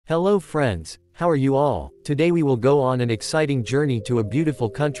Hello friends, how are you all? Today we will go on an exciting journey to a beautiful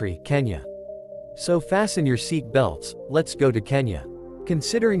country, Kenya. So fasten your seat belts, let's go to Kenya.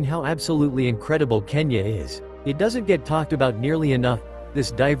 Considering how absolutely incredible Kenya is, it doesn't get talked about nearly enough.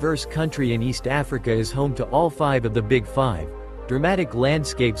 This diverse country in East Africa is home to all 5 of the Big 5, dramatic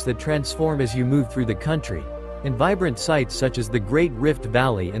landscapes that transform as you move through the country, and vibrant sights such as the Great Rift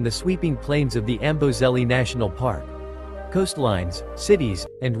Valley and the sweeping plains of the Amboseli National Park. Coastlines, cities,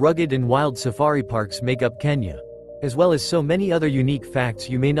 and rugged and wild safari parks make up Kenya, as well as so many other unique facts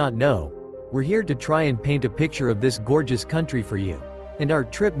you may not know. We're here to try and paint a picture of this gorgeous country for you, and our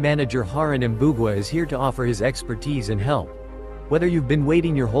trip manager Haran Mbugwa is here to offer his expertise and help. Whether you've been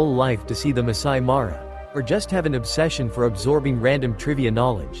waiting your whole life to see the Masai Mara, or just have an obsession for absorbing random trivia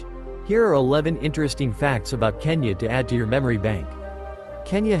knowledge, here are 11 interesting facts about Kenya to add to your memory bank.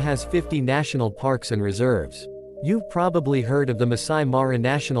 Kenya has 50 national parks and reserves. You've probably heard of the Masai Mara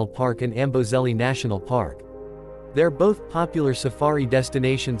National Park and Amboseli National Park. They're both popular safari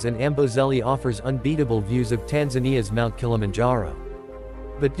destinations, and Amboseli offers unbeatable views of Tanzania's Mount Kilimanjaro.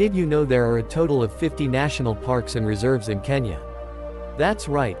 But did you know there are a total of 50 national parks and reserves in Kenya? That's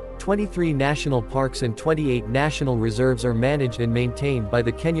right, 23 national parks and 28 national reserves are managed and maintained by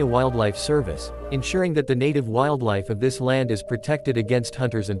the Kenya Wildlife Service, ensuring that the native wildlife of this land is protected against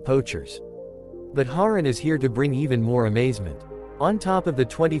hunters and poachers. But Haran is here to bring even more amazement. On top of the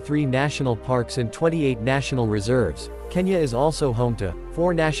 23 national parks and 28 national reserves, Kenya is also home to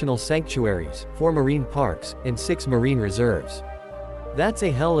 4 national sanctuaries, 4 marine parks, and 6 marine reserves. That's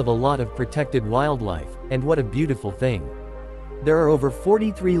a hell of a lot of protected wildlife, and what a beautiful thing. There are over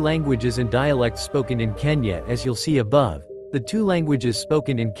 43 languages and dialects spoken in Kenya, as you'll see above. The 2 languages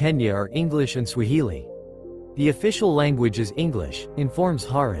spoken in Kenya are English and Swahili. The official language is English, informs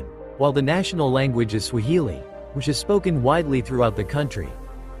Haran, while the national language is Swahili, which is spoken widely throughout the country.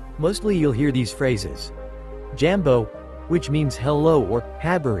 Mostly you'll hear these phrases. Jambo, which means hello, or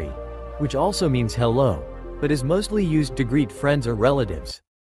habari, which also means hello, but is mostly used to greet friends or relatives.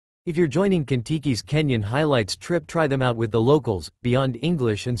 If you're joining Kintiki's Kenyan Highlights trip, try them out with the locals. Beyond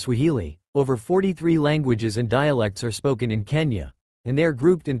English and Swahili, over 43 languages and dialects are spoken in Kenya, and they are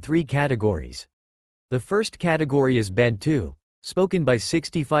grouped in 3 categories. The first category is Bantu, spoken by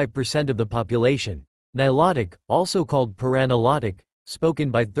 65% of the population. Nilotic, also called Paranilotic,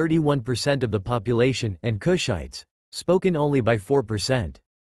 spoken by 31% of the population, and Kushites, spoken only by 4%.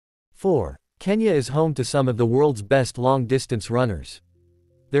 4. Kenya is home to some of the world's best long-distance runners.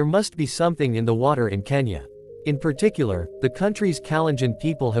 There must be something in the water in Kenya. In particular, the country's Kalenjin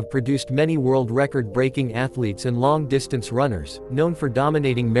people have produced many world record-breaking athletes and long-distance runners, known for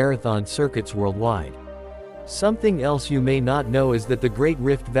dominating marathon circuits worldwide. Something else you may not know is that the Great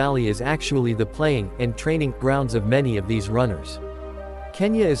Rift Valley is actually the playing and training grounds of many of these runners.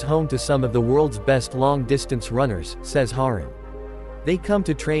 Kenya is home to some of the world's best long-distance runners, says Haran. They come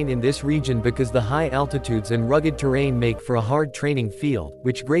to train in this region because the high altitudes and rugged terrain make for a hard training field,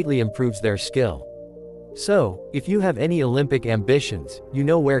 which greatly improves their skill. So, if you have any Olympic ambitions, you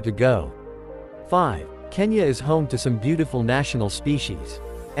know where to go. 5. Kenya is home to some beautiful national species.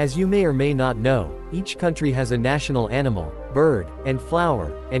 As you may or may not know, each country has a national animal, bird, and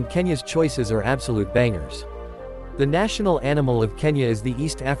flower, and Kenya's choices are absolute bangers. The national animal of Kenya is the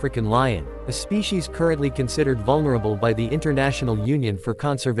East African lion, a species currently considered vulnerable by the International Union for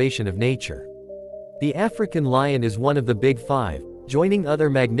Conservation of Nature. The African lion is one of the Big 5, joining other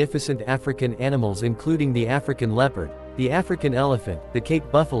magnificent African animals including the African leopard, the African elephant, the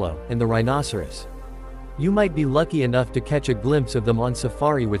Cape buffalo, and the rhinoceros. You might be lucky enough to catch a glimpse of them on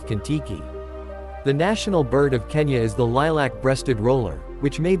safari with Kintiki. The national bird of Kenya is the lilac-breasted roller,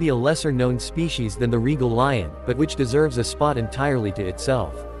 which may be a lesser-known species than the regal lion, but which deserves a spot entirely to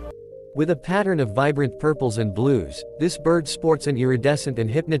itself. With a pattern of vibrant purples and blues, this bird sports an iridescent and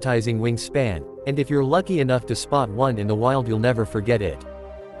hypnotizing wingspan, and if you're lucky enough to spot one in the wild, you'll never forget it.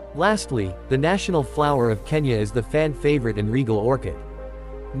 Lastly, the national flower of Kenya is the fan favorite and regal orchid.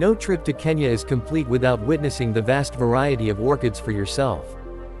 No trip to Kenya is complete without witnessing the vast variety of orchids for yourself.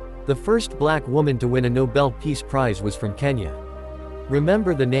 The first black woman to win a Nobel Peace Prize was from Kenya.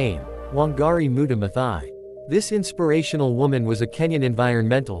 Remember the name, Wangari Maathai. This inspirational woman was a Kenyan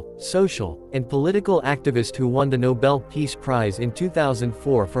environmental, social, and political activist who won the Nobel Peace Prize in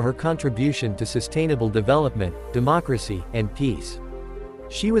 2004 for her contribution to sustainable development, democracy, and peace.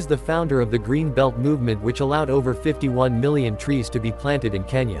 She was the founder of the Green Belt movement, which allowed over 51 million trees to be planted in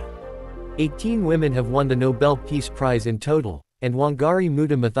Kenya. 18 women have won the Nobel Peace Prize in total, and Wangari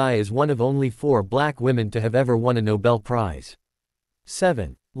Maathai is one of only 4 black women to have ever won a Nobel Prize.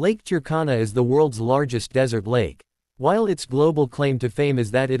 7. Lake Turkana is the world's largest desert lake. While its global claim to fame is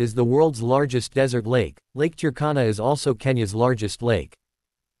that it is the world's largest desert lake, Lake Turkana is also Kenya's largest lake.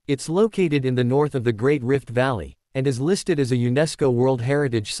 It's located in the north of the Great Rift Valley, and is listed as a UNESCO World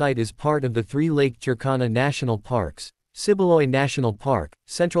Heritage Site as part of the three Lake Turkana National Parks, Siboloi National Park,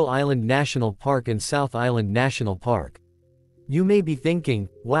 Central Island National Park and South Island National Park. You may be thinking,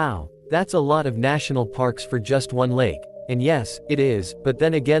 wow, that's a lot of national parks for just one lake. And yes, it is, but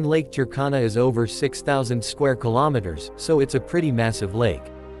then again Lake Turkana is over 6,000 square kilometers, so it's a pretty massive lake.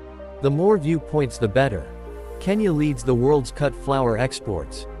 The more viewpoints the better. Kenya leads the world's cut flower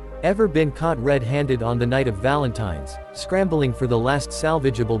exports. Ever been caught red-handed on the night of Valentine's, scrambling for the last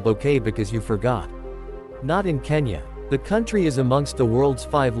salvageable bouquet because you forgot? Not in Kenya. The country is amongst the world's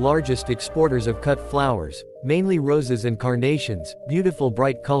 5 largest exporters of cut flowers, mainly roses and carnations, beautiful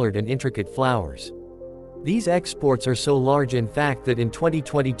bright-colored and intricate flowers. These exports are so large in fact that in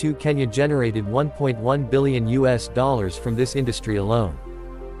 2022 Kenya generated $1.1 billion from this industry alone.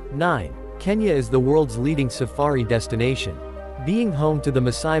 9. Kenya is the world's leading safari destination. Being home to the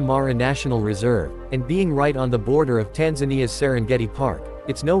Masai Mara National Reserve, and being right on the border of Tanzania's Serengeti Park,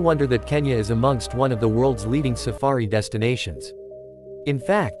 it's no wonder that Kenya is amongst one of the world's leading safari destinations. In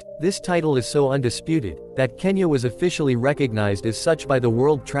fact, this title is so undisputed, that Kenya was officially recognized as such by the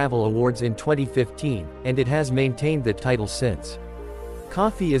World Travel Awards in 2015, and it has maintained that title since.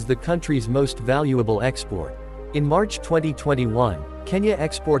 Coffee is the country's most valuable export. In March 2021, Kenya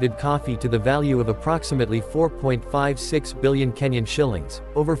exported coffee to the value of approximately 4.56 billion Kenyan shillings,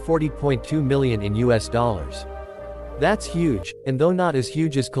 over $40.2 million in US dollars. That's huge, and though not as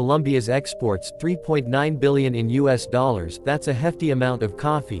huge as Colombia's exports, $3.9 billion in US dollars, that's a hefty amount of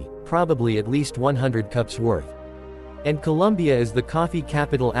coffee, probably at least 100 cups worth. And Colombia is the coffee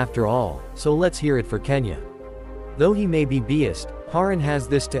capital after all, so let's hear it for Kenya. Though he may be biased, Haran has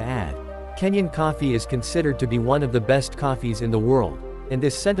this to add. Kenyan coffee is considered to be one of the best coffees in the world, and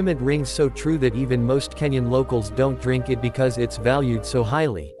this sentiment rings so true that even most Kenyan locals don't drink it because it's valued so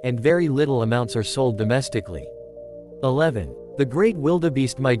highly, and very little amounts are sold domestically. 11. The Great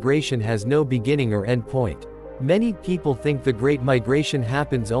Wildebeest Migration has no beginning or end point. Many people think the Great Migration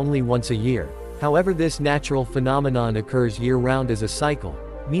happens only once a year. However, this natural phenomenon occurs year-round as a cycle,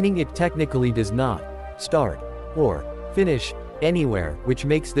 meaning it technically does not start or finish anywhere, which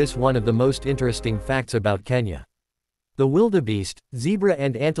makes this one of the most interesting facts about Kenya. The wildebeest, zebra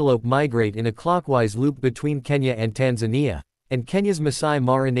and antelope migrate in a clockwise loop between Kenya and Tanzania, and Kenya's Masai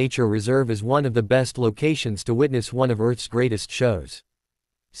Mara Nature Reserve is one of the best locations to witness one of Earth's greatest shows.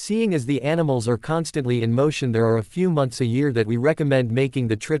 Seeing as the animals are constantly in motion, there are a few months a year that we recommend making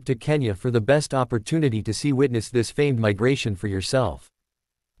the trip to Kenya for the best opportunity to witness this famed migration for yourself.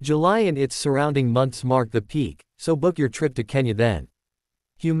 July and its surrounding months mark the peak, so book your trip to Kenya then.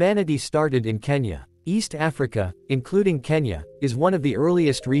 Humanity started in Kenya. East Africa, including Kenya, is one of the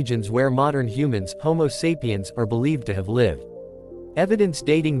earliest regions where modern humans, Homo sapiens, are believed to have lived. Evidence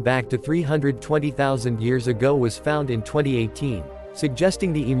dating back to 320,000 years ago was found in 2018,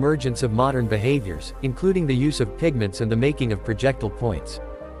 suggesting the emergence of modern behaviors, including the use of pigments and the making of projectile points.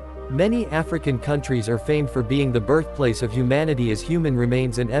 Many African countries are famed for being the birthplace of humanity, as human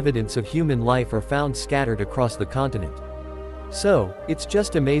remains and evidence of human life are found scattered across the continent. So, it's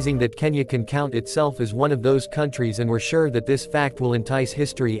just amazing that Kenya can count itself as one of those countries, and we're sure that this fact will entice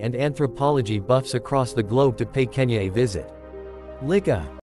history and anthropology buffs across the globe to pay Kenya a visit. Lika.